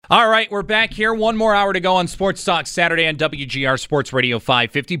All right, we're back here. One more hour to go on Sports Talk Saturday on WGR Sports Radio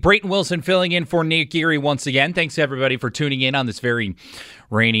 550. Brayton Wilson filling in for Nick Geary once again. Thanks, everybody, for tuning in on this very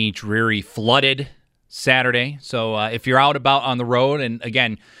rainy, dreary, flooded Saturday. So if you're out about on the road, and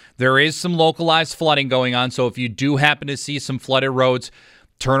again, there is some localized flooding going on, so if you do happen to see some flooded roads,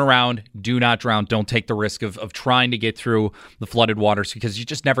 turn around, do not drown. Don't take the risk of trying to get through the flooded waters because you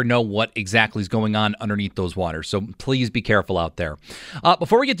just never know what exactly is going on underneath those waters. So please be careful out there.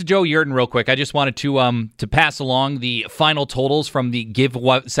 Before we get to Joe Yerdon real quick, I just wanted to pass along the final totals from the Give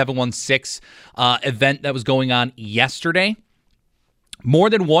 716 event that was going on yesterday.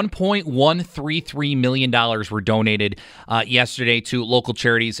 More than $1.133 million were donated yesterday to local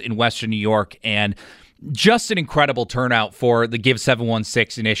charities in Western New York, and just an incredible turnout for the Give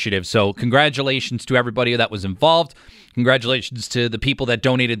 716 initiative. So congratulations to everybody that was involved. Congratulations to the people that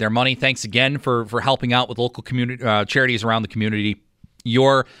donated their money. Thanks again for helping out with local community charities around the community.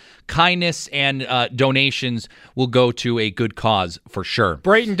 Your kindness and donations will go to a good cause for sure.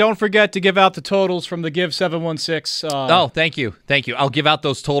 Brayton, don't forget to give out the totals from the Give 716. Thank you. I'll give out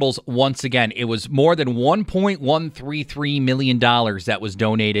those totals once again. It was more than $1.133 million that was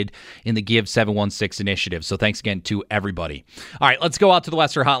donated in the Give 716 initiative. So thanks again to everybody. All right, let's go out to the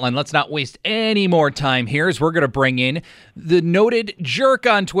Western Hotline. Let's not waste any more time here as we're going to bring in the noted jerk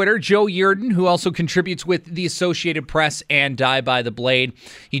on Twitter, Joe Yerdon, who also contributes with the Associated Press and Die by the Blade.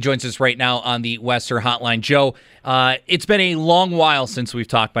 He joins us right now on the Western Hotline. Joe, it's been a long while since we've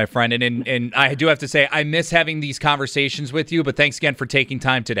talked, my friend, and I do have to say I miss having these conversations with you, but thanks again for taking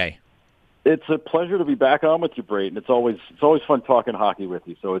time today. It's a pleasure to be back on with you, Brayton. It's always fun talking hockey with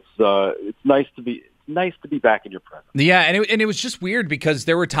you, so it's nice to be back in your presence. Yeah, and it was just weird because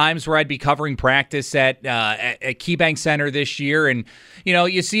there were times where I'd be covering practice at KeyBank Center this year, and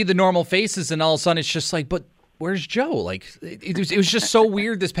you see the normal faces, and all of a sudden it's just like, but where's Joe? Like, it was just so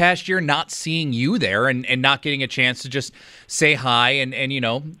weird this past year not seeing you there and not getting a chance to just say hi and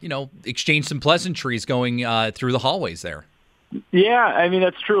exchange some pleasantries going through the hallways there. Yeah, I mean,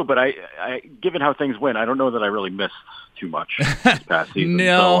 that's true. But I given how things went, I don't know that I really missed too much this past season.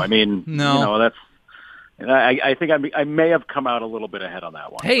 No. So, I mean, that's. I think I may have come out a little bit ahead on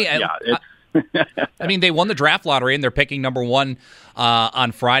that one. Hey, I mean, they won the draft lottery, and they're picking number one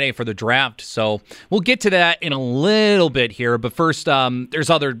on Friday for the draft. So we'll get to that in a little bit here. But first, there's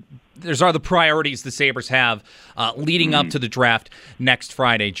other priorities the Sabres have leading up to the draft next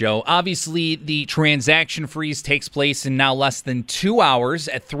Friday, Joe. Obviously, the transaction freeze takes place in now less than 2 hours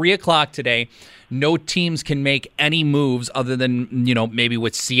at 3 o'clock today. No teams can make any moves other than, maybe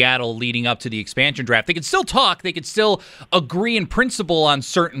with Seattle leading up to the expansion draft. They can still talk. They can still agree in principle on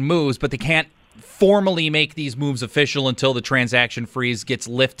certain moves, but they can't formally make these moves official until the transaction freeze gets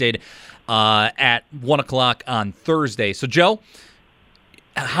lifted at 1 o'clock on Thursday. So, Joe,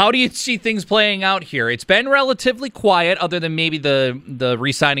 how do you see things playing out here? It's been relatively quiet other than maybe the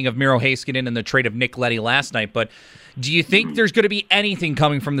re-signing of Miro Heiskanen and the trade of Nick Leddy last night, but do you think there's going to be anything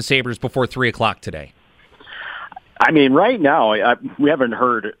coming from the Sabres before 3 o'clock today? I mean, right now, we haven't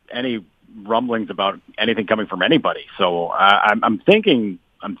heard any rumblings about anything coming from anybody. So I'm thinking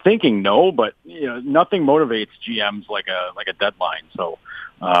no, but nothing motivates GMs like a deadline. So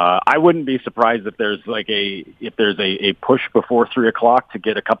I wouldn't be surprised if there's a push before 3 o'clock to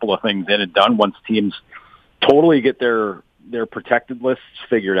get a couple of things in and done once teams totally get their protected lists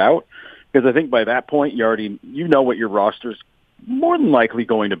figured out. Because I think by that point you know what your roster's more than likely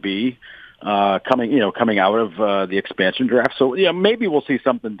going to be coming out of the expansion draft. So maybe we'll see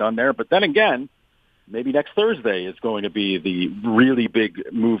something done there. But then again, maybe next Thursday is going to be the really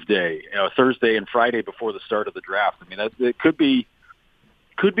big move day. Thursday and Friday before the start of the draft. I mean, it could be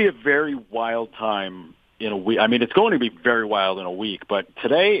a very wild time in a week. I mean, it's going to be very wild in a week. But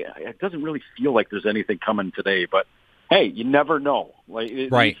today, it doesn't really feel like there's anything coming today. But hey, you never know.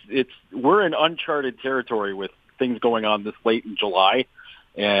 Right. We're in uncharted territory with things going on this late in July,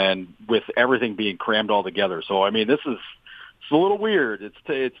 and with everything being crammed all together. So I mean, it's a little weird.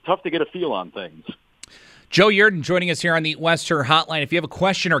 It's tough to get a feel on things. Joe Yerdon joining us here on the Western Hotline. If you have a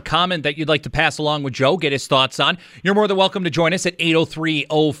question or comment that you'd like to pass along with Joe, get his thoughts on, you're more than welcome to join us at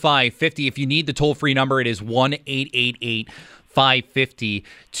 803-0550. If you need the toll-free number, it is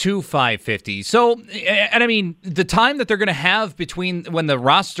 1-888-550-2550. So, and I mean, the time that they're going to have between when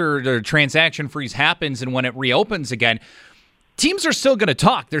the transaction freeze happens and when it reopens again, teams are still going to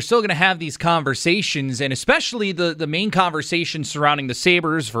talk. They're still going to have these conversations, and especially the main conversation surrounding the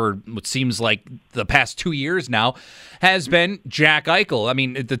Sabres for what seems like the past 2 years now has been Jack Eichel. I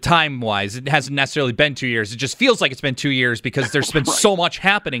mean, the time-wise, it hasn't necessarily been 2 years. It just feels like it's been 2 years because there's been so much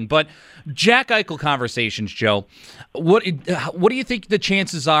happening. But Jack Eichel conversations, Joe, what do you think the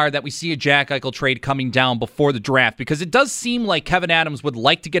chances are that we see a Jack Eichel trade coming down before the draft? Because it does seem like Kevin Adams would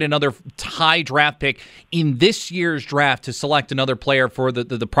like to get another high draft pick in this year's draft to select another player for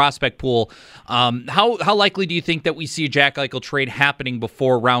the prospect pool. How likely do you think that we see a Jack Eichel trade happening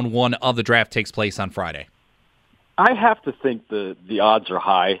before round one of the draft takes place on Friday? I have to think the odds are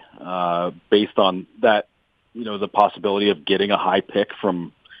high based on that, the possibility of getting a high pick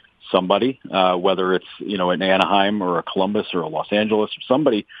from somebody, whether it's, an Anaheim or a Columbus or a Los Angeles or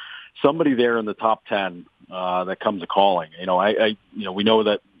somebody there in the top 10 that comes a calling. We know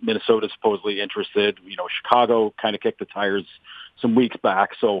that Minnesota's supposedly interested. Chicago kind of kicked the tires some weeks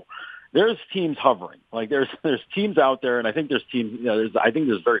back. So there's teams hovering. Like there's teams out there, and I think there's teams. I think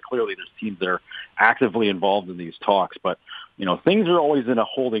there's very clearly there's teams that are actively involved in these talks. But things are always in a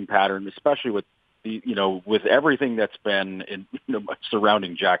holding pattern, especially with with everything that's been in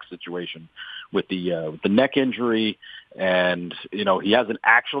surrounding Jack's situation with the neck injury, and he hasn't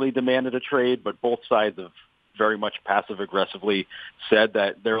actually demanded a trade, but both sides have very much passive aggressively said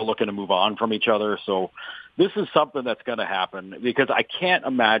that they're looking to move on from each other. So this is something that's going to happen because I can't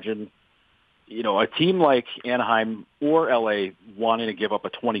imagine a team like Anaheim or LA wanting to give up a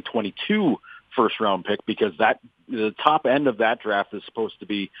 2022 first-round pick because the top end of that draft is supposed to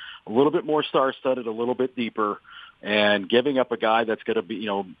be a little bit more star-studded, a little bit deeper, and giving up a guy that's going to be,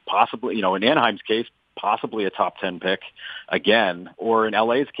 possibly, in Anaheim's case, possibly a top 10 pick again, or in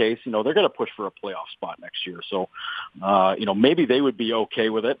LA's case, they're going to push for a playoff spot next year. So, maybe they would be okay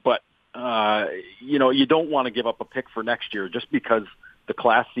with it, but, you don't want to give up a pick for next year just because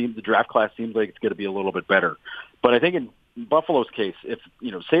the draft class seems like it's going to be a little bit better. But I think in Buffalo's case, if,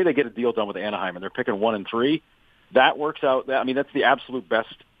 say they get a deal done with Anaheim and they're picking 1 and 3, that works out. That's the absolute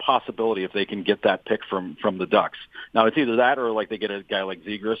best possibility if they can get that pick from the Ducks. Now, it's either that or like they get a guy like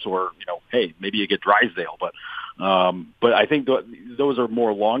Zegras or, hey, maybe you get Drysdale. But I think those are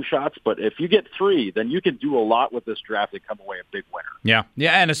more long shots. But if you get 3, then you can do a lot with this draft and come away a big winner. Yeah,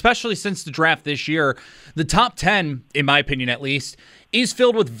 and especially since the draft this year, the top 10, in my opinion at least, is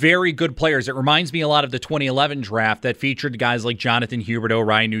filled with very good players. It reminds me a lot of the 2011 draft that featured guys like Jonathan Huberdeau,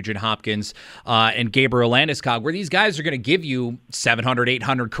 Ryan Nugent-Hopkins, and Gabriel Landeskog, where these guys are going to give you 700,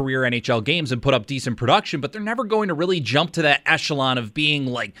 800 career NHL games and put up decent production, but they're never going to really jump to that echelon of being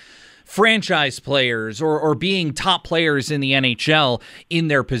like franchise players or being top players in the NHL in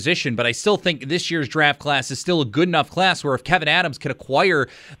their position. But I still think this year's draft class is still a good enough class where if Kevin Adams could acquire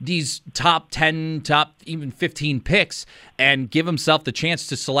these top 10, top even 15 picks and give himself the chance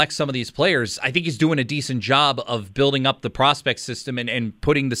to select some of these players, I think he's doing a decent job of building up the prospect system and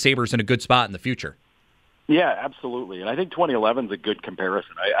putting the Sabres in a good spot in the future. Yeah, absolutely. And I think 2011 is a good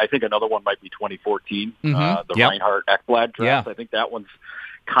comparison. I think another one might be 2014, the Reinhart-Ekblad draft. Yeah. I think that one's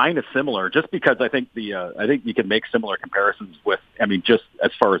kind of similar, just because I think I think you can make similar comparisons with, just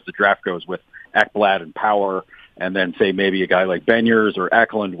as far as the draft goes, with Ekblad and Power, and then say maybe a guy like Beniers or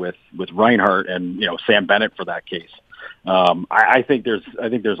Eklund with Reinhart and Sam Bennett for that case. I think there's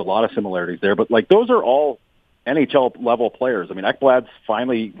a lot of similarities there, but like those are all NHL level players. Ekblad's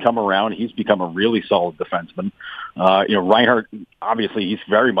finally come around. He's become a really solid defenseman. Reinhart, obviously, he's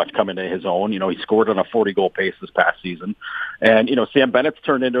very much come into his own. He scored on a 40-goal pace this past season. And, Sam Bennett's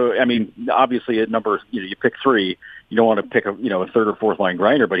turned into, obviously at number, you pick 3, you don't want to pick a third or fourth line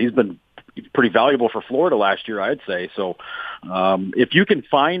grinder, but he's been pretty valuable for Florida last year, I'd say. So if you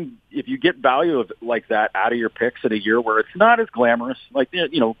get value like that out of your picks in a year where it's not as glamorous, like,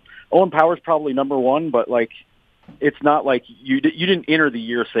 Owen Power's probably number 1, but like, it's not like you didn't enter the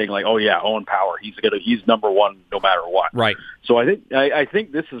year saying like, oh yeah, Owen Power, he's number 1 no matter what. Right. So I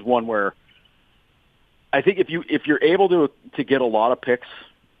think this is one where I think if you're able to get a lot of picks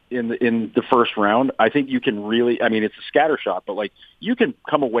in the first round, I think you can really, it's a scatter shot, but like you can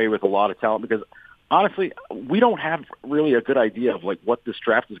come away with a lot of talent because honestly, we don't have really a good idea of like what this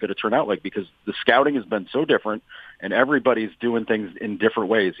draft is going to turn out like because the scouting has been so different and everybody's doing things in different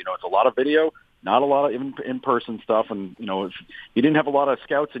ways. It's a lot of video, not a lot of in-person stuff. And, if you didn't have a lot of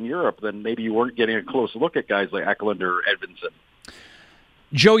scouts in Europe, then maybe you weren't getting a close look at guys like Eklund or Edvinsson.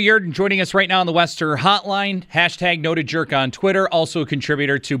 Joe Yerdon joining us right now on the Wester Hotline. #NotedJerk on Twitter. Also a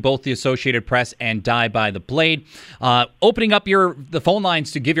contributor to both the Associated Press and Die by the Blade. Opening up the phone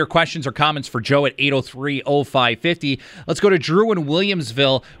lines to give your questions or comments for Joe at 803-0550. Let's go to Drew in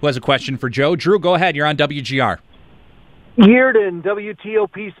Williamsville, who has a question for Joe. Drew, go ahead. You're on WGR. Yearden,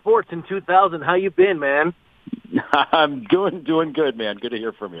 WTOP Sports in 2000. How you been, man? I'm doing good, man. Good to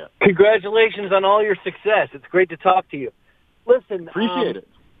hear from you. Congratulations on all your success. It's great to talk to you. Listen, appreciate it.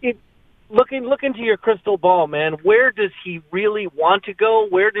 Look into your crystal ball, man. Where does he really want to go?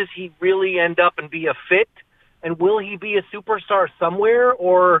 Where does he really end up and be a fit? And will he be a superstar somewhere,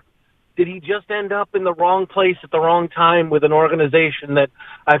 or did he just end up in the wrong place at the wrong time with an organization that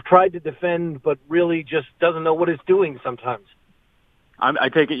I've tried to defend but really just doesn't know what it's doing sometimes? I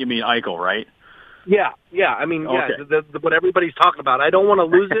take it you mean Eichel, right? Yeah. I mean, okay. What everybody's talking about. I don't want to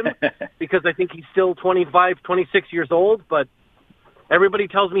lose him because I think he's still 25, 26 years old, but everybody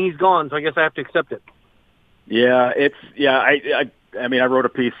tells me he's gone, so I guess I have to accept it. Yeah, I mean, I wrote a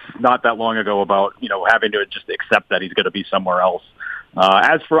piece not that long ago about, having to just accept that he's going to be somewhere else.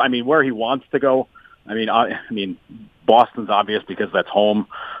 As for, where he wants to go, I mean, Boston's obvious because that's home.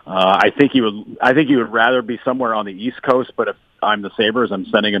 I think he would rather be somewhere on the East Coast, but if I'm the Sabres, I'm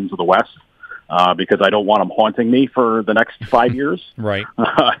sending him to the West. Because I don't want him haunting me for the next 5 years. Right.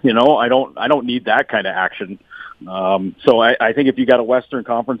 I don't need that kind of action. So I think if you got a Western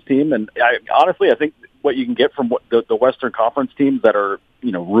Conference team, and honestly, I think what you can get from the Western Conference teams that are,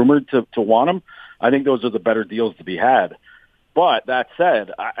 rumored to want him, I think those are the better deals to be had. But that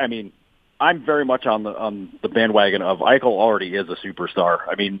said, I'm very much on the bandwagon of Eichel already is a superstar.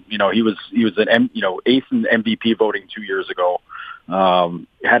 I mean, he was an eighth in MVP voting 2 years ago.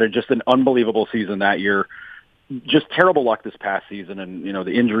 Had just an unbelievable season that year. Just terrible luck this past season, and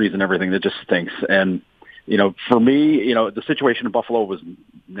the injuries and everything that just stinks. And for me, the situation in Buffalo was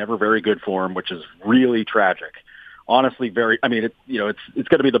never very good for him, which is really tragic. Honestly, very. I mean, it's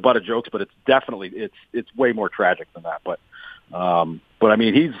going to be the butt of jokes, but it's definitely it's way more tragic than that. But I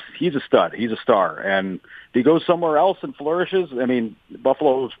mean, he's a stud. He's a star, and if he goes somewhere else and flourishes, I mean,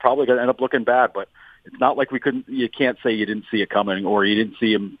 Buffalo is probably going to end up looking bad, but. It's not like you can't say you didn't see it coming or you didn't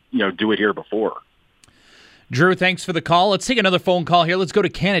see him, do it here before. Drew, thanks for the call. Let's take another phone call here. Let's go to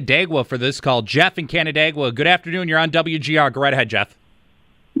Canandaigua for this call. Jeff in Canandaigua. Good afternoon. You're on WGR. Go right ahead, Jeff.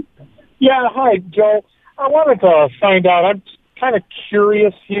 Yeah, hi, Joe. I wanted to find out. I'm kind of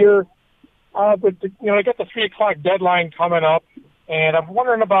curious here. But I got the 3:00 deadline coming up, and I'm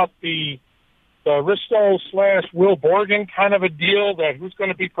wondering about the Risto/Will Borgen kind of a deal, that who's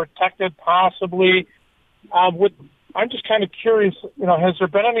going to be protected possibly. I'm just kind of curious, has there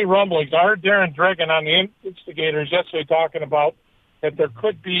been any rumblings? I heard Darren Dragon on the Instigators yesterday talking about that there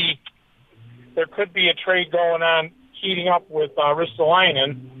could be a trade going on, heating up with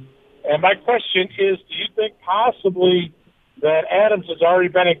Ristolainen. And my question is, do you think possibly that Adams has already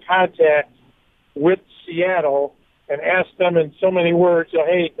been in contact with Seattle and asked them in so many words,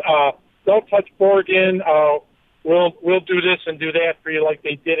 hey, don't touch Borgen. We'll do this and do that for you, like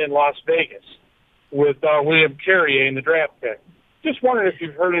they did in Las Vegas with William Carrier in the draft pick. Just wondering if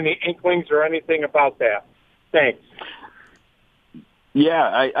you've heard any inklings or anything about that. Thanks.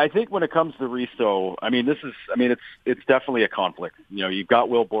 Yeah, I think when it comes to Risto, it's definitely a conflict. You've got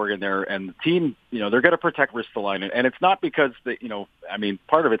Will Borgen there, and the team, they're going to protect Ristolainen, and it's not because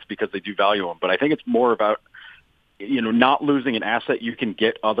part of it's because they do value him, but I think it's more about not losing an asset you can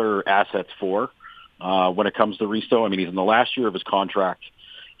get other assets for when it comes to Risto. He's in the last year of his contract.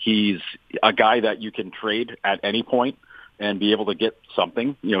 He's a guy that you can trade at any point and be able to get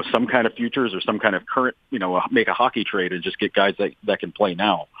something, some kind of futures or some kind of current, make a hockey trade and just get guys that can play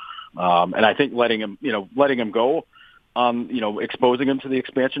now. And I think letting him go, exposing him to the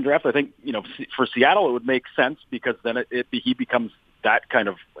expansion draft, I think, for Seattle, it would make sense because then he becomes that kind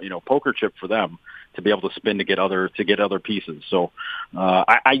of, poker chip for them to be able to spin to get other pieces. So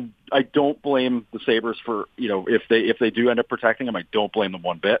I don't blame the Sabres for, if they do end up protecting him, I don't blame them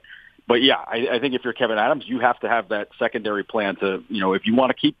one bit. But yeah, I think if you're Kevin Adams, you have to have that secondary plan to, if you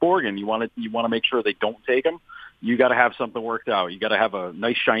want to keep Borgen, you want to make sure they don't take him. You got to have something worked out. You got to have a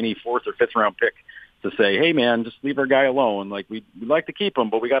nice shiny 4th or 5th round pick to say, hey man, just leave our guy alone. Like we'd like to keep him,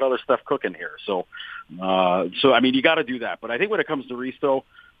 but we got other stuff cooking here. So you got to do that. But I think when it comes to Risto,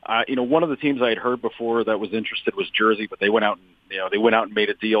 one of the teams I had heard before that was interested was Jersey, but they went out and made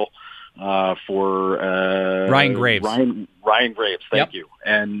a deal for Ryan Graves. Ryan Graves, thank you.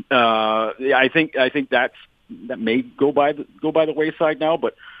 And I think that may go by the wayside now,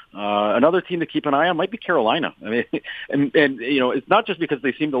 but another team to keep an eye on might be Carolina. And it's not just because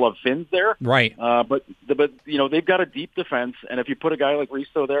they seem to love Finns there, right? But they've got a deep defense, and if you put a guy like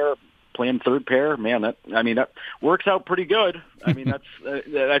Risto there playing third pair, man, that works out pretty good. I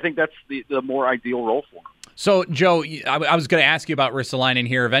think that's the more ideal role for him. So, Joe, I was going to ask you about Ristolainen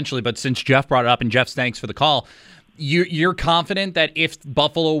here eventually, but since Jeff brought it up, and Jeff, thanks for the call, You're confident that if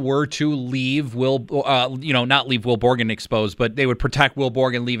Buffalo were to leave not leave Will Borgen exposed, but they would protect Will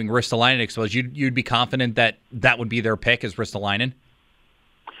Borgen leaving Ristolainen exposed, you'd be confident that that would be their pick as Ristolainen?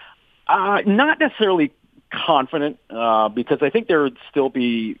 Not necessarily confident, because I think there would still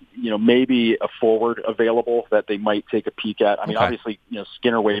be, maybe a forward available that they might take a peek at. I mean, obviously,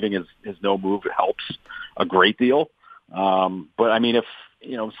 Skinner waving is no move. It helps a great deal. But I mean, if,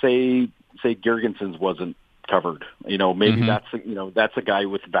 say Girgensons wasn't covered, maybe that's a guy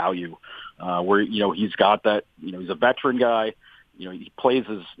with value, where, he's got that, he's a veteran guy. He plays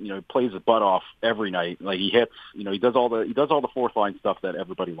his butt off every night. Like, he hits, he does all the fourth line stuff that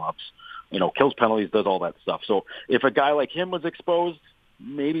everybody loves. Kills penalties, does all that stuff. So if a guy like him was exposed,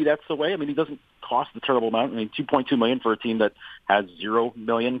 maybe that's the way. I mean, he doesn't cost a terrible amount. I mean, $2.2 million for a team that has $0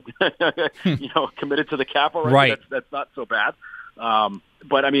 million, committed to the cap already. Right. That's not so bad.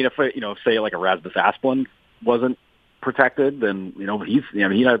 But I mean, if say like a Rasmus Asplund wasn't protected, then he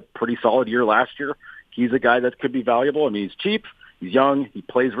had a pretty solid year last year. He's a guy that could be valuable. I mean, he's cheap. He's young. He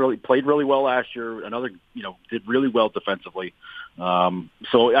played really well last year. Another, did really well defensively.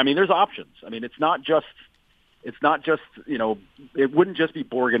 So I mean, there's options. I mean, it's not just, it wouldn't just be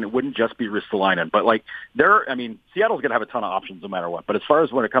Borgen. It wouldn't just be Ristolainen. But Seattle's going to have a ton of options no matter what. But as far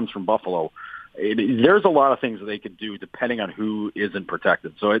as when it comes from Buffalo, there's a lot of things that they could do depending on who isn't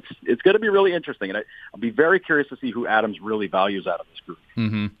protected. So it's going to be really interesting, and I'll be very curious to see who Adams really values out of this group.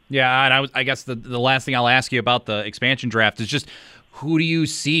 Mm-hmm. Yeah, and I guess the last thing I'll ask you about the expansion draft is just, who do you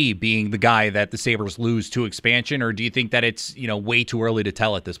see being the guy that the Sabres lose to expansion, or do you think that it's way too early to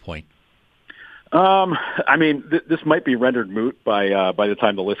tell at this point? I mean, this might be rendered moot by the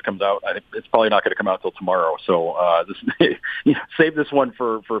time the list comes out. It's probably not going to come out till tomorrow. So save this one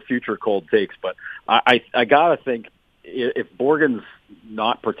for future cold takes. But I gotta think, if Borgen's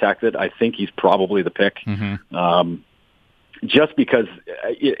not protected, I think he's probably the pick. Mm-hmm. Just because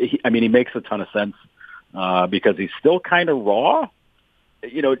he makes a ton of sense, because he's still kind of raw.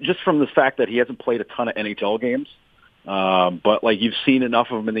 Just from the fact that he hasn't played a ton of NHL games. But you've seen enough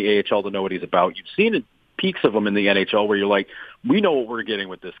of him in the AHL to know what he's about. You've seen peaks of him in the NHL where you're like, we know what we're getting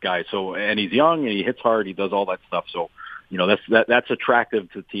with this guy. So, and he's young and he hits hard. He does all that stuff. So, that's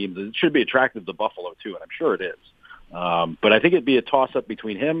attractive to teams. It should be attractive to Buffalo too, and I'm sure it is. But I think it'd be a toss up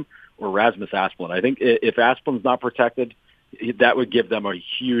between him or Rasmus Asplund. I think if Asplund's not protected, that would give them a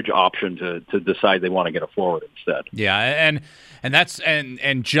huge option to decide they want to get a forward instead. Yeah, and that's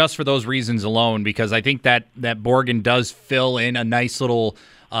and just for those reasons alone, because I think that Borgen does fill in a nice little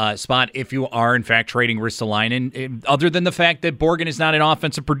spot if you are in fact trading Ristolainen. Other than the fact that Borgen is not an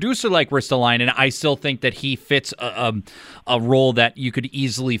offensive producer like Ristolainen, I still think that he fits a role that you could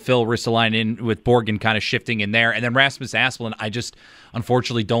easily fill Ristolainen with Borgen kind of shifting in there. And then Rasmus Asplund, I just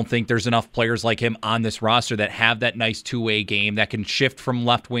unfortunately don't think there's enough players like him on this roster that have that nice two-way game that can shift from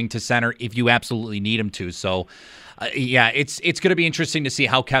left wing to center if you absolutely need him to. So it's going to be interesting to see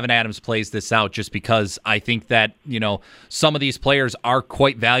how Kevyn Adams plays this out, just because I think that, some of these players are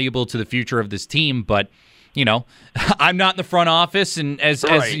quite valuable to the future of this team, but I'm not in the front office, and as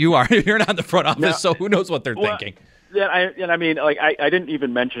you are, you're not in the front office, so who knows what they're thinking. Yeah, I didn't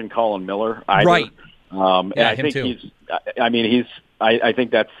even mention Colin Miller either. Right. And I think too. I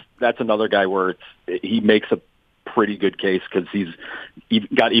think that's another guy where he makes a pretty good case because he's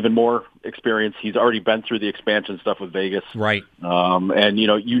got even more experience. He's already been through the expansion stuff with Vegas. Right. And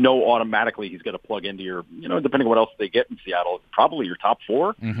automatically he's going to plug into your, depending on what else they get in Seattle, probably your top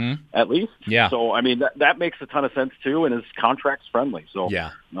four at least. Yeah. So, that makes a ton of sense too. And his contract's friendly. So,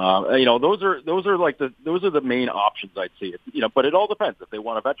 yeah. Those are the main options I'd see. But it all depends. If they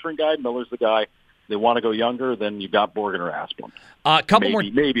want a veteran guy, Miller's the guy. They want to go younger, then you got Borgen or Asplund.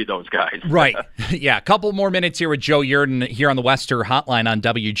 Maybe those guys. Right. Yeah, a couple more minutes here with Joe Yerdon here on the Wester Hotline on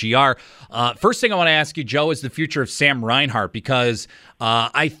WGR. First thing I want to ask you, Joe, is the future of Sam Reinhart, because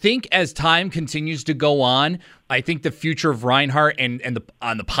I think as time continues to go on, I think the future of Reinhart and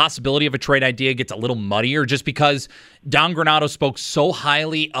the possibility of a trade idea gets a little muddier, just because Don Granato spoke so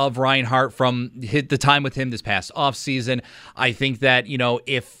highly of Reinhart from the time with him this past offseason. I think that,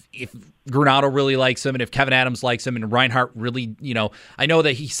 if Granato really likes him, and if Kevyn Adams likes him, and Reinhart really, I know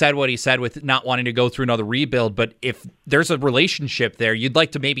that he said what he said with not wanting to go through another rebuild, but if there's a relationship there, you'd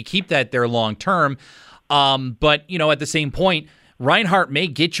like to maybe keep that there long term. But, at the same point, Reinhart may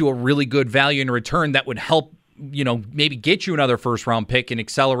get you a really good value in return that would help, maybe get you another first-round pick and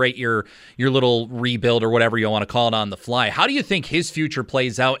accelerate your little rebuild or whatever you want to call it on the fly. How do you think his future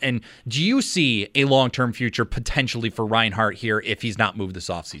plays out, and do you see a long-term future potentially for Reinhart here if he's not moved this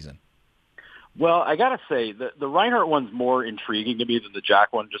offseason? Well, I gotta say the Reinhart one's more intriguing to me than the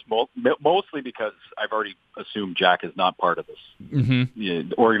Jack one, just mostly because I've already assumed Jack is not part of this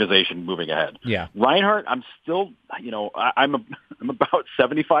organization moving ahead. Yeah, Reinhart, I'm still, I'm about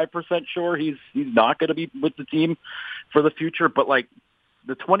 75% sure he's not going to be with the team for the future, but like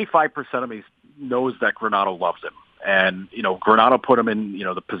the 25% of me knows that Granato loves him, and Granato put him in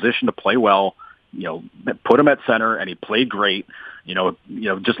the position to play well. Put him at center, and he played great.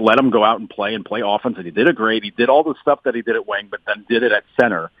 Just let him go out and play offense, and he did it great. He did all the stuff that he did at wing, but then did it at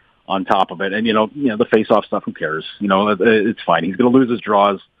center on top of it. And the face-off stuff, who cares? It's fine. He's going to lose his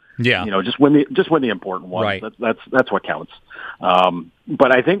draws. Yeah. Just win the important ones. Right. That's what counts.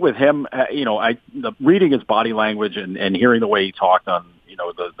 But I think with him, reading his body language and hearing the way he talked on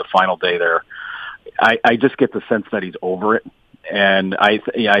the final day there, I just get the sense that he's over it. And I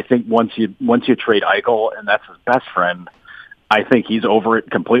think once you trade Eichel, and that's his best friend, I think he's over it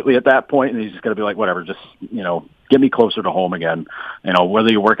completely at that point, and he's just going to be like, whatever, just get me closer to home again.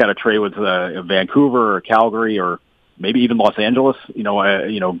 Whether you work out a trade with Vancouver or Calgary or maybe even Los Angeles.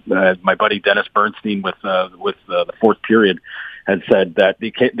 My buddy Dennis Bernstein with the fourth period had said that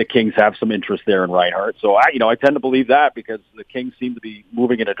the Kings have some interest there in Reinhart. So I tend to believe that because the Kings seem to be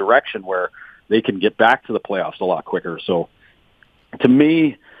moving in a direction where they can get back to the playoffs a lot quicker. So to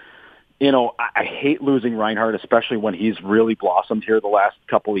me, I hate losing Reinhart, especially when he's really blossomed here the last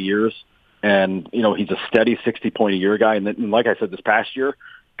couple of years. And, he's a steady 60-point-a-year guy. And like I said, this past year,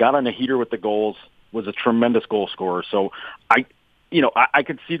 got on a heater with the goals, was a tremendous goal scorer. So I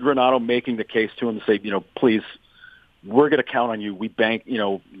could see Granato making the case to him to say, please, we're going to count on you. We bank,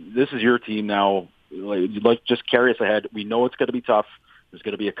 this is your team now. Like, just carry us ahead. We know it's going to be tough. There's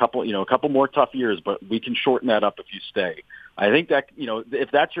going to be a couple more tough years, but we can shorten that up if you stay. I think that,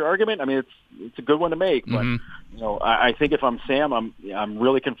 if that's your argument, I mean, it's a good one to make. But, I think if I'm Sam, I'm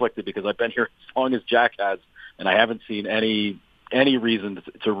really conflicted because I've been here as long as Jack has, and I haven't seen any reason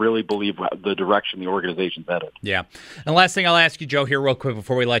to really believe the direction the organization's headed. Yeah. And last thing I'll ask you, Joe, here real quick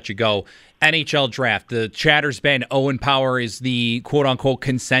before we let you go. NHL draft. The chatter's been Owen Power is the quote-unquote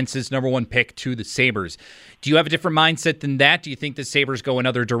consensus number one pick to the Sabres. Do you have a different mindset than that? Do you think the Sabres go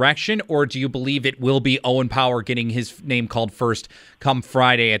another direction, or do you believe it will be Owen Power getting his name called first come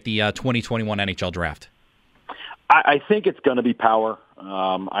Friday at the 2021 NHL draft? I think it's going to be Power.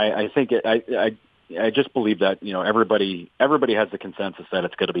 I think I just believe that everybody has the consensus that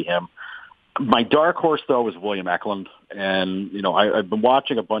it's going to be him. My dark horse though is William Eklund, and I've been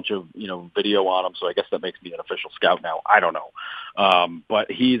watching a bunch of video on him, so I guess that makes me an official scout now. I don't know,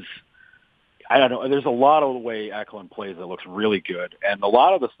 but I don't know. There's a lot of the way Eklund plays that looks really good, and a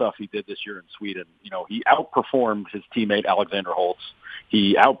lot of the stuff he did this year in Sweden. He outperformed his teammate Alexander Holtz.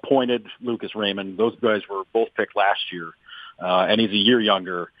 He outpointed Lucas Raymond. Those guys were both picked last year, and he's a year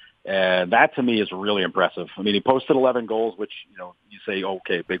younger. And that to me is really impressive. I mean, he posted 11 goals, which, you say,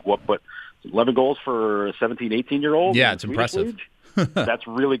 okay, big whoop, but 11 goals for a 17, 18-year-old? Yeah, it's impressive. That's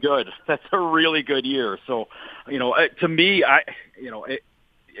really good. That's a really good year. So, to me,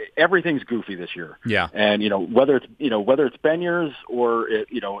 everything's goofy this year. Yeah. And, whether it's Beniers or,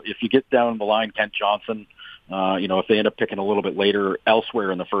 if you get down the line, Kent Johnson, if they end up picking a little bit later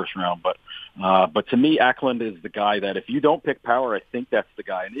elsewhere in the first round. But to me, Eklund is the guy that if you don't pick Power, I think that's the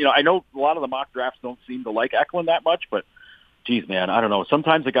guy. And, I know a lot of the mock drafts don't seem to like Eklund that much, but geez, man, I don't know.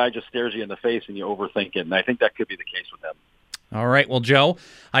 Sometimes a guy just stares you in the face and you overthink it. And I think that could be the case with him. All right. Well, Joe,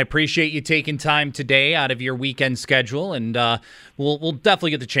 I appreciate you taking time today out of your weekend schedule, and we'll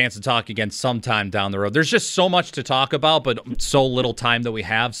definitely get the chance to talk again sometime down the road. There's just so much to talk about, but so little time that we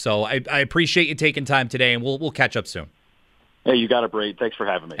have. So I appreciate you taking time today, and we'll catch up soon. Hey, you got it, Braid. Thanks for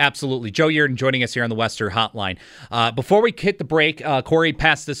having me. Absolutely. Joe Yerdon joining us here on the Western Hotline. Before we hit the break, Corey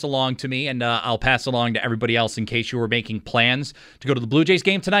passed this along to me, and I'll pass it along to everybody else in case you were making plans to go to the Blue Jays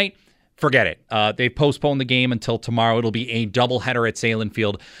game tonight. Forget it. They've postponed the game until tomorrow. It'll be a doubleheader at Salem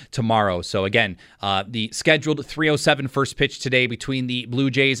Field tomorrow. So again, the scheduled 3:07 first pitch today between the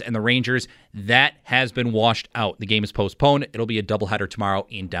Blue Jays and the Rangers, that has been washed out. The game is postponed. It'll be a doubleheader tomorrow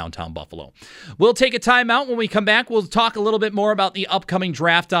in downtown Buffalo. We'll take a timeout. When we come back, we'll talk a little bit more about the upcoming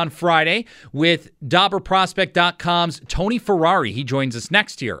draft on Friday with DobberProspect.com's Tony Ferrari. He joins us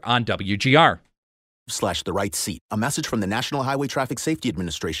next year on WGR. /the right seat. A message from the National Highway Traffic Safety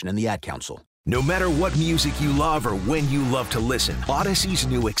Administration and the Ad Council. No matter what music you love or when you love to listen, Odyssey's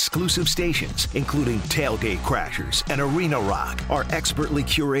new exclusive stations, including Tailgate Crashers and Arena Rock, are expertly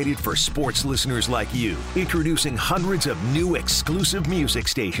curated for sports listeners like you. Introducing hundreds of new exclusive music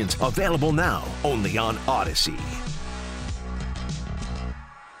stations available now only on Odyssey.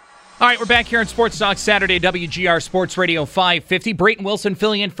 All right, we're back here on Sports Talk Saturday, WGR Sports Radio 550. Brayton Wilson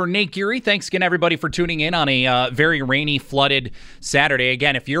filling in for Nate Geary. Thanks again, everybody, for tuning in on a very rainy, flooded Saturday.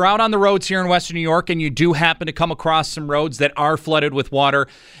 Again, if you're out on the roads here in Western New York and you do happen to come across some roads that are flooded with water,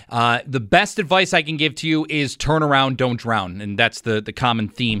 the best advice I can give to you is turn around, don't drown. And that's the common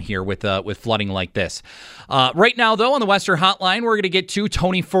theme here with flooding like this. Right now, though, on the Western Hotline, we're going to get to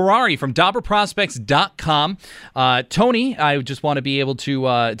Tony Ferrari from DobberProspects.com. Tony, I just want to be able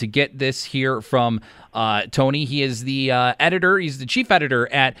to get this here from Tony. He is the editor. He's the chief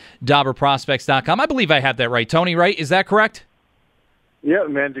editor at DobberProspects.com. I believe I have that right. Tony, right? Is that correct? Yeah,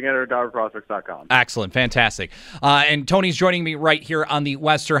 managing editor at DobberProspects.com. Excellent. Fantastic. And Tony's joining me right here on the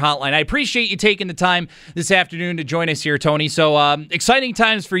Western Hotline. I appreciate you taking the time this afternoon to join us here, Tony. So exciting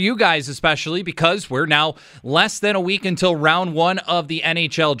times for you guys, especially because we're now less than a week until round one of the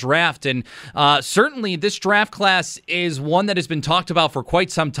NHL draft. And certainly this draft class is one that has been talked about for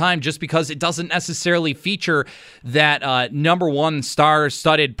quite some time just because it doesn't necessarily feature that number one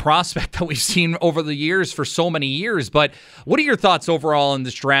star-studded prospect that we've seen over the years for so many years. But what are your thoughts overall in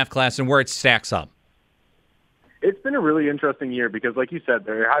this draft class and where it stacks up? It's been a really interesting year because, like you said,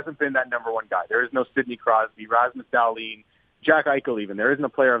 there hasn't been that number one guy. There is no Sidney Crosby, Rasmus Dahlin, Jack Eichel even. There isn't a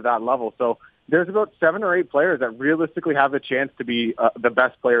player of that level. So there's about 7 or 8 players that realistically have a chance to be the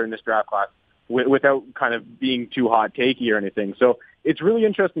best player in this draft class without kind of being too hot takey or anything. So it's really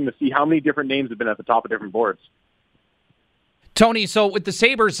interesting to see how many different names have been at the top of different boards. Tony, so with the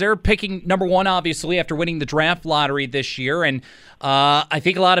Sabres, they're picking number one, obviously, after winning the draft lottery this year. And I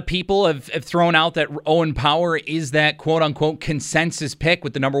think a lot of people have thrown out that Owen Power is that quote-unquote consensus pick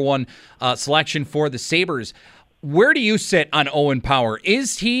with the number one selection for the Sabres. Where do you sit on Owen Power?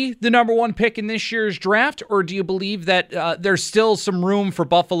 Is he the number one pick in this year's draft, or do you believe that there's still some room for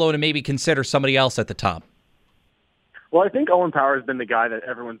Buffalo to maybe consider somebody else at the top? Well, I think Owen Power has been the guy that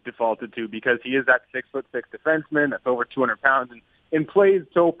everyone's defaulted to because he is that 6'6" defenseman that's over 200 pounds and plays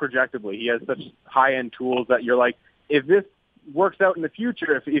so projectably. He has such high-end tools that you're like, if this works out in the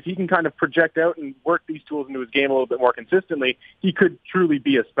future, if he can kind of project out and work these tools into his game a little bit more consistently, he could truly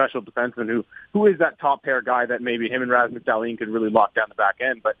be a special defenseman who is that top pair guy that maybe him and Rasmus Dahlin could really lock down the back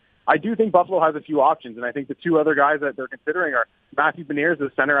end. But I do think Buffalo has a few options, and I think the 2 other guys that they're considering are Matthew Beniers, the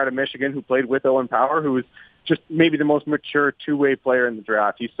center out of Michigan, who played with Owen Power, who is just maybe the most mature two-way player in the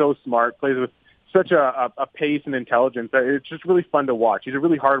draft. He's so smart, plays with such a pace and intelligence that it's just really fun to watch. He's a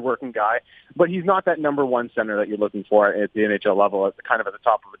really hard-working guy, but he's not that number one center that you're looking for at the NHL level, at the top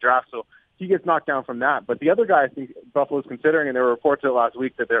of the draft. So he gets knocked down from that. But the other guy I think Buffalo's considering, and there were reports of it last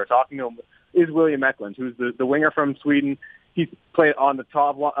week that they were talking to him, is William Eklund, who's the winger from Sweden. He's played on the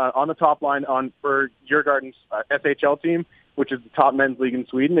top line for Djurgården's SHL team, which is the top men's league in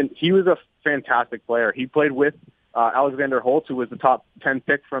Sweden, and he was a fantastic player. He played with Alexander Holtz, who was the top 10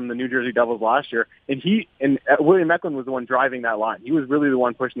 pick from the New Jersey Devils last year, and William Eklund was the one driving that line. He was really the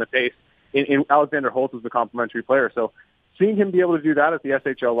one pushing the pace. And Alexander Holtz was the complementary player. So seeing him be able to do that at the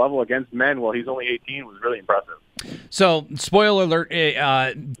SHL level against men while he's only 18 was really impressive. So, spoiler alert,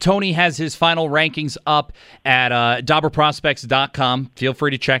 Tony has his final rankings up at DobberProspects.com. Feel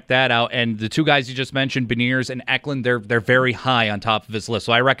free to check that out. And the 2 guys you just mentioned, Beniers and Eklund, they're very high on top of his list.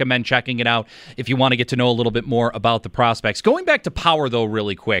 So I recommend checking it out if you want to get to know a little bit more about the prospects. Going back to Power, though,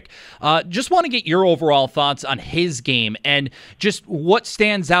 really quick, just want to get your overall thoughts on his game and just what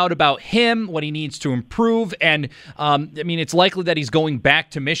stands out about him, what he needs to improve. And, it's likely that he's going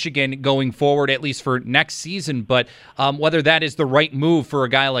back to Michigan going forward, at least for next season. But whether that is the right move for a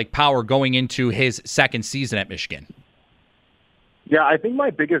guy like Power going into his second season at Michigan. Yeah, I think my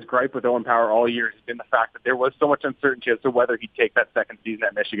biggest gripe with Owen Power all year has been the fact that there was so much uncertainty as to whether he'd take that second season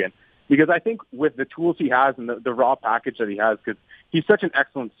at Michigan. Because I think with the tools he has and the raw package that he has, because he's such an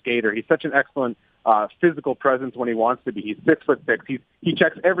excellent skater, he's such an excellent physical presence when he wants to be. He's 6'6". He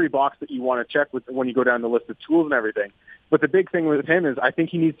checks every box that you want to check when you go down the list of tools and everything. But the big thing with him is I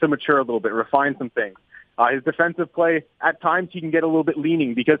think he needs to mature a little bit, refine some things. His defensive play, at times he can get a little bit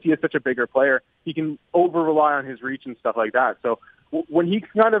leaning because he is such a bigger player. He can over-rely on his reach and stuff like that. So when he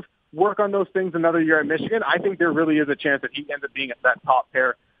can kind of work on those things another year at Michigan, I think there really is a chance that he ends up being that top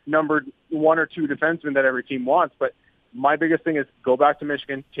pair, numbered 1 or 2 defenseman that every team wants. But my biggest thing is go back to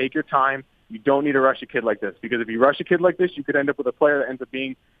Michigan, take your time. You don't need to rush a kid like this because if you rush a kid like this, you could end up with a player that ends up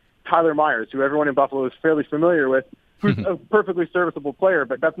being Tyler Myers, who everyone in Buffalo is fairly familiar with, who's a perfectly serviceable player,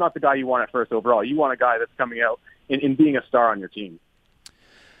 but that's not the guy you want at first overall. You want a guy that's coming out and being a star on your team.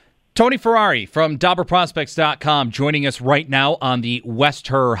 Tony Ferrari from DobberProspects.com joining us right now on the West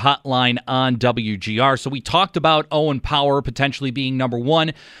Her Hotline on WGR. So we talked about Owen Power potentially being number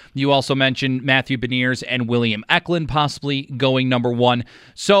one. You also mentioned Matthew Beniers and William Eklund possibly going number one.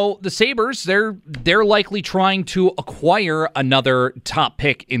 So the Sabres, they're likely trying to acquire another top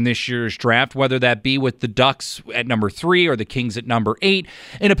pick in this year's draft, whether that be with the Ducks at number 3 or the Kings at number 8,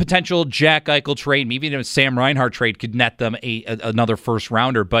 in a potential Jack Eichel trade. Maybe even a Sam Reinhart trade could net them another first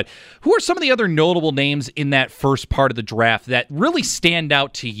rounder. But who are some of the other notable names in that first part of the draft that really stand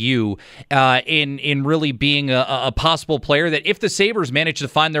out to you in really being a possible player that if the Sabres manage to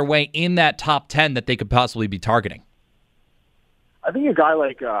find their way in that top 10 that they could possibly be targeting? I think a guy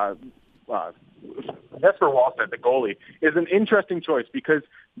like Jesper Wallstedt, the goalie, is an interesting choice because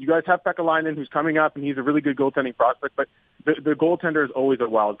you guys have Pekalainen, who's coming up, and he's a really good goaltending prospect, but the goaltender is always a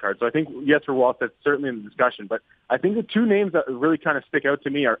wild card. So I think Jesper Wallstedt's certainly in the discussion. But I think the two names that really kind of stick out to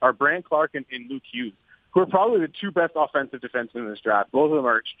me are Brandt Clarke and Luke Hughes, who are probably the two best offensive defensemen in this draft. Both of them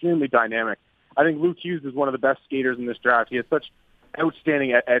are extremely dynamic. I think Luke Hughes is one of the best skaters in this draft. He has such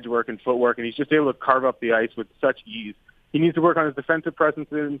outstanding edge work and footwork, and he's just able to carve up the ice with such ease. He needs to work on his defensive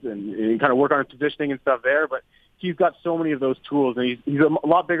presences and kind of work on his positioning and stuff there, but he's got so many of those tools, and he's a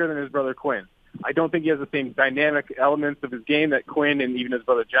lot bigger than his brother Quinn. I don't think he has the same dynamic elements of his game that Quinn and even his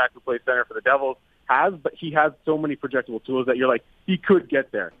brother Jack, who plays center for the Devils, has, but he has so many projectable tools that you're like, he could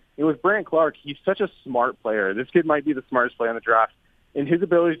get there. And with Brandt Clarke, he's such a smart player. This kid might be the smartest player in the draft, and his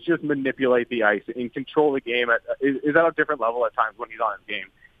ability to just manipulate the ice and control the game is at a different level at times when he's on his game.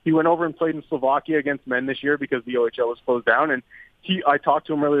 He went over and played in Slovakia against men this year because the OHL was closed down, and I talked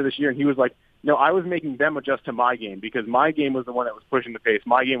to him earlier this year, and he was like, no, I was making them adjust to my game because my game was the one that was pushing the pace.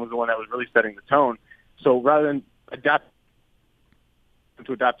 My game was the one that was really setting the tone. So rather than adapt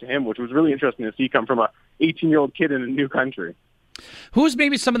to him, which was really interesting to see come from a 18-year-old kid in a new country. Who's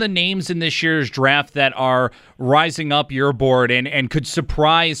maybe some of the names in this year's draft that are rising up your board and could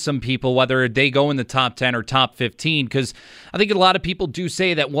surprise some people, whether they go in the top 10 or top 15? Because I think a lot of people do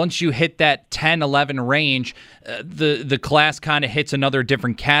say that once you hit that 10, 11 range, the class kind of hits another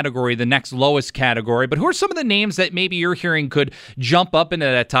different category, the next lowest category. But who are some of the names that maybe you're hearing could jump up into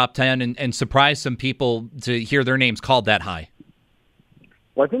that top 10 and surprise some people to hear their names called that high?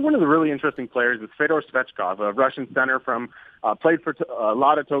 Well, I think one of the really interesting players is Fedor Svechkov, a Russian center from played for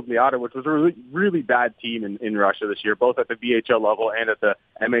Lada Togliatti, which was a really, really bad team in Russia this year, both at the VHL level and at the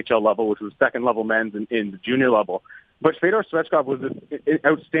MHL level, which was second-level men's in the junior level. But Fedor Svechkov was an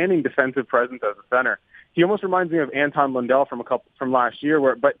outstanding defensive presence as a center. He almost reminds me of Anton Lundell from last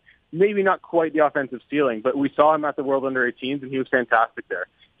year, but maybe not quite the offensive ceiling. But we saw him at the World Under-18s, and he was fantastic there.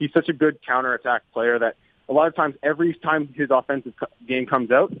 He's such a good counterattack player that a lot of times, every time his offensive game comes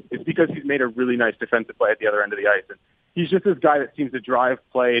out, it's because he's made a really nice defensive play at the other end of the ice. And he's just this guy that seems to drive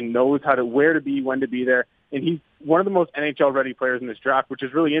play and knows where to be, when to be there. And he's one of the most NHL-ready players in this draft, which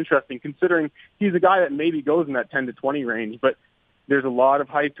is really interesting considering he's a guy that maybe goes in that 10 to 20 range. But there's a lot of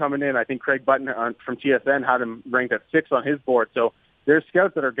hype coming in. I think Craig Button from TSN had him ranked at 6 on his board. So there's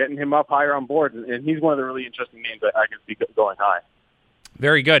scouts that are getting him up higher on boards, and he's one of the really interesting names that I can see going high.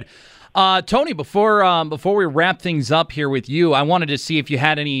 Very good. Tony, before we wrap things up here with you, I wanted to see if you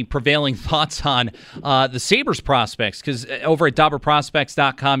had any prevailing thoughts on the Sabres prospects, because over at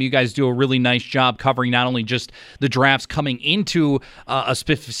DobberProspects.com, you guys do a really nice job covering not only just the drafts coming into a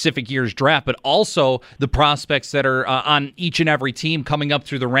specific year's draft, but also the prospects that are on each and every team coming up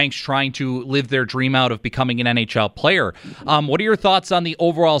through the ranks trying to live their dream out of becoming an NHL player. What are your thoughts on the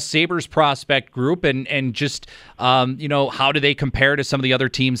overall Sabres prospect group and just, how do they compare to some of the other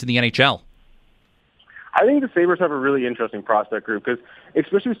teams in the NHL? I think the Sabres have a really interesting prospect group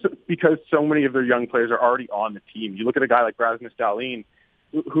especially because so many of their young players are already on the team. You look at a guy like Rasmus Dahlin,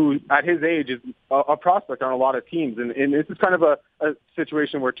 who at his age is a prospect on a lot of teams. And this is kind of a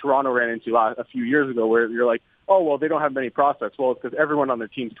situation where Toronto ran into a few years ago where you're like, oh, well, they don't have many prospects. Well, it's because everyone on their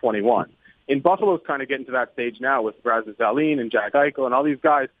team's 21. And Buffalo's kind of getting to that stage now with Rasmus Dahlin and Jack Eichel and all these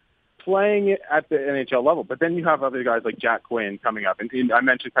guys playing at the NHL level. But then you have other guys like Jack Quinn coming up. And I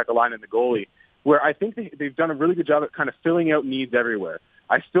mentioned Pekalainen, the goalie, where I think they've done a really good job at kind of filling out needs everywhere.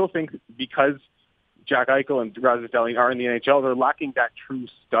 I still think because Jack Eichel and Rasmus Dahlin are in the NHL, they're lacking that true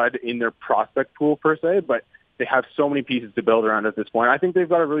stud in their prospect pool per se, but they have so many pieces to build around at this point. I think they've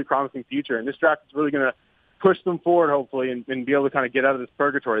got a really promising future, and this draft is really going to push them forward, hopefully, and be able to kind of get out of this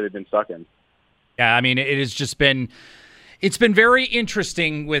purgatory they've been stuck in. Yeah, I mean, it has just been... It's been very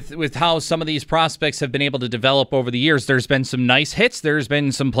interesting with how some of these prospects have been able to develop over the years. There's been some nice hits. There's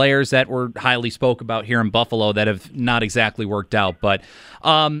been some players that were highly spoke about here in Buffalo that have not exactly worked out. But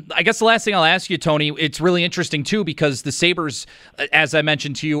I guess the last thing I'll ask you, Tony, it's really interesting, too, because the Sabres, as I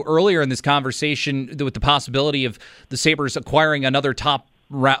mentioned to you earlier in this conversation, with the possibility of the Sabres acquiring another top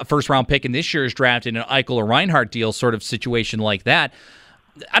first-round pick in this year's draft in an Eichel or Reinhart deal sort of situation like that,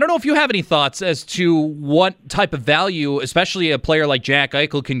 I don't know if you have any thoughts as to what type of value, especially a player like Jack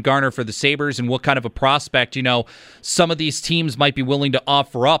Eichel, can garner for the Sabres, and what kind of a prospect, some of these teams might be willing to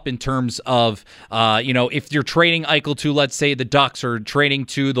offer up in terms of, if you're trading Eichel to, let's say, the Ducks, or trading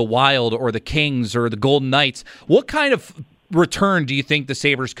to the Wild or the Kings or the Golden Knights. What kind of return do you think the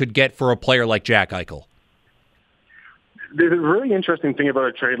Sabres could get for a player like Jack Eichel? The really interesting thing about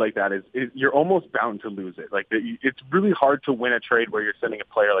a trade like that is you're almost bound to lose it. Like, it's really hard to win a trade where you're sending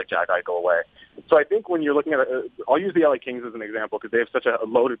a player like Jack Eichel away. So I think when you're looking at I'll use the LA Kings as an example because they have such a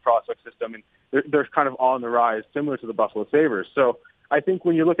loaded prospect system, and they're kind of on the rise, similar to the Buffalo Sabres. So I think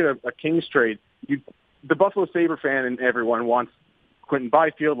when you look at a Kings trade, the Buffalo Sabre fan and everyone wants Quentin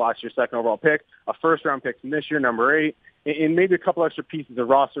Byfield, last year's second overall pick, a first-round pick from this year, number 8, and maybe a couple extra pieces of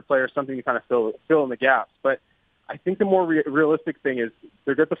roster players, something to kind of fill in the gaps. But I think the more realistic thing is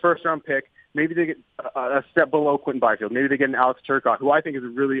they get the first-round pick. Maybe they get a step below Quentin Byfield. Maybe they get an Alex Turcotte, who I think is a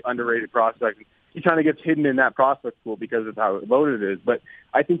really underrated prospect. He kind of gets hidden in that prospect pool because of how loaded it is. But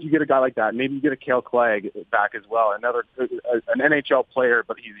I think you get a guy like that. Maybe you get a Cale Clegg back as well, an NHL player,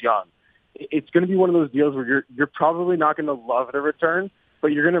 but he's young. It's going to be one of those deals where you're probably not going to love the return, but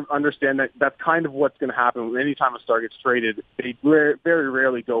you're going to understand that that's kind of what's going to happen. Anytime a star gets traded, they very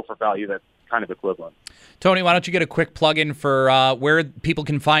rarely go for value that's kind of equivalent. Tony, why don't you get a quick plug-in for where people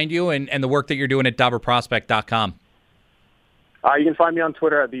can find you and the work that you're doing at DobberProspect.com? You can find me on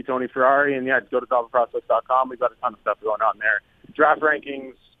Twitter at TonyFerrari, and go to DobberProspects.com. We've got a ton of stuff going on there. Draft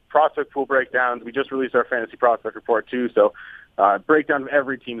rankings, prospect pool breakdowns. We just released our fantasy prospect report too, so breakdown of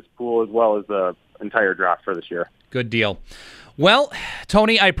every team's pool as well as the entire draft for this year. Good deal. Well,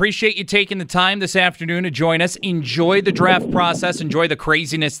 Tony, I appreciate you taking the time this afternoon to join us. Enjoy the draft process. Enjoy the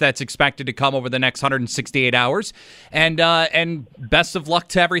craziness that's expected to come over the next 168 hours. And best of luck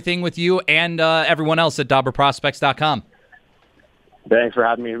to everything with you and everyone else at DobberProspects.com. Thanks for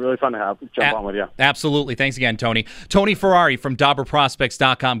having me. Really fun to jump on with you. Absolutely. Thanks again, Tony. Tony Ferrari from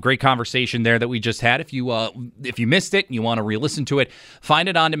DobberProspects.com. Great conversation there that we just had. If you missed it and you want to re-listen to it, find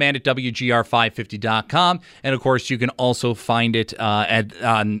it on demand at WGR550.com. And, of course, you can also find it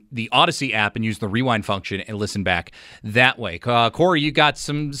on the Odyssey app and use the rewind function and listen back that way. Corey, you got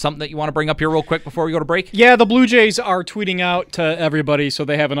something that you want to bring up here real quick before we go to break? Yeah, the Blue Jays are tweeting out to everybody, so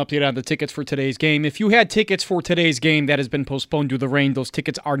they have an update on the tickets for today's game. If you had tickets for today's game that has been postponed due to the rain, those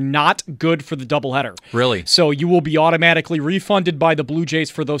tickets are not good for the doubleheader. Really? So you will be automatically refunded by the Blue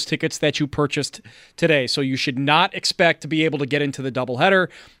Jays for those tickets that you purchased today. So you should not expect to be able to get into the doubleheader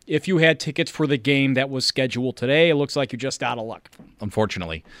if you had tickets for the game that was scheduled today. It looks like you're just out of luck.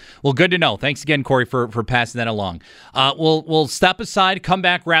 Unfortunately. Well, good to know. Thanks again, Corey, for passing that along. We'll step aside, come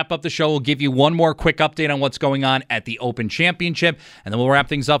back, wrap up the show. We'll give you one more quick update on what's going on at the Open Championship, and then we'll wrap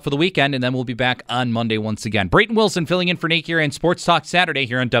things up for the weekend, and then we'll be back on Monday once again. Brayton Wilson filling in for Nate Geary and Sports Talk Saturday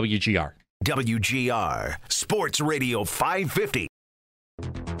here on WGR. WGR Sports Radio 550.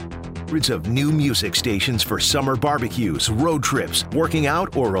 Hundreds of new music stations for summer barbecues, road trips, working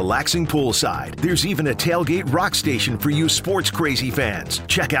out, or relaxing poolside. There's even a tailgate rock station for you sports crazy fans.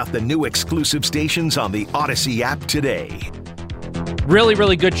 Check out the new exclusive stations on the Odyssey app today. Really,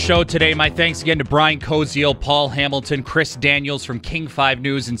 really good show today. My thanks again to Brian Koziel, Paul Hamilton, Chris Daniels from King 5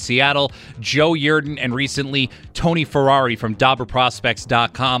 News in Seattle, Joe Yerdon, and recently Tony Ferrari from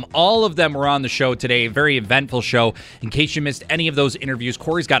DobberProspects.com. All of them were on the show today. A very eventful show. In case you missed any of those interviews,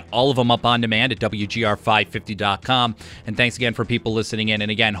 Corey's got all of them up on demand at WGR550.com. And thanks again for people listening in. And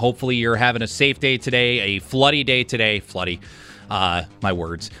again, hopefully you're having a safe day today, a floody day today. Floody, my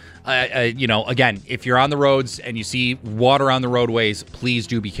words. Again, if you're on the roads and you see water on the roadways, please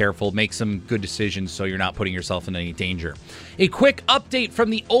do be careful. Make some good decisions so you're not putting yourself in any danger. A quick update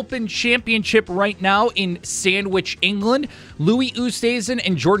from the Open Championship right now in Sandwich, England. Louis Oosthuizen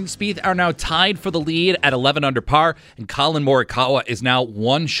and Jordan Spieth are now tied for the lead at 11 under par, and Colin Morikawa is now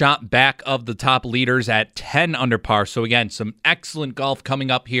one shot back of the top leaders at 10 under par. So again, some excellent golf coming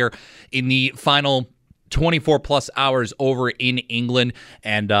up here in the final 24-plus hours over in England,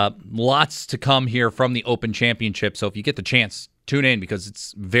 and lots to come here from the Open Championship. So if you get the chance, tune in because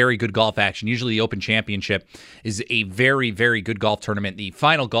it's very good golf action. Usually the Open Championship is a very, very good golf tournament, the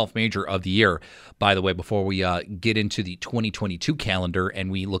final golf major of the year, by the way, before we get into the 2022 calendar and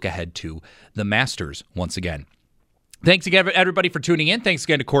we look ahead to the Masters once again. Thanks again, everybody, for tuning in. Thanks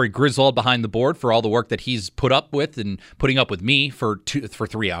again to Corey Griswold behind the board for all the work that he's put up with and putting up with me for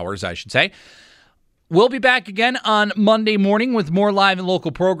 3 hours, I should say. We'll be back again on Monday morning with more live and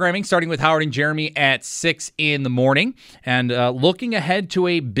local programming, starting with Howard and Jeremy at 6 in the morning. And looking ahead to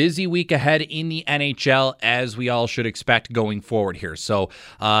a busy week ahead in the NHL, as we all should expect going forward here. So,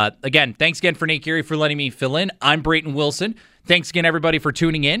 again, thanks again for Nate Geary for letting me fill in. I'm Brayton Wilson. Thanks again, everybody, for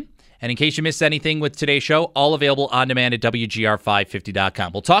tuning in. And in case you missed anything with today's show, all available on demand at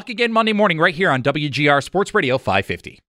WGR550.com. We'll talk again Monday morning right here on WGR Sports Radio 550.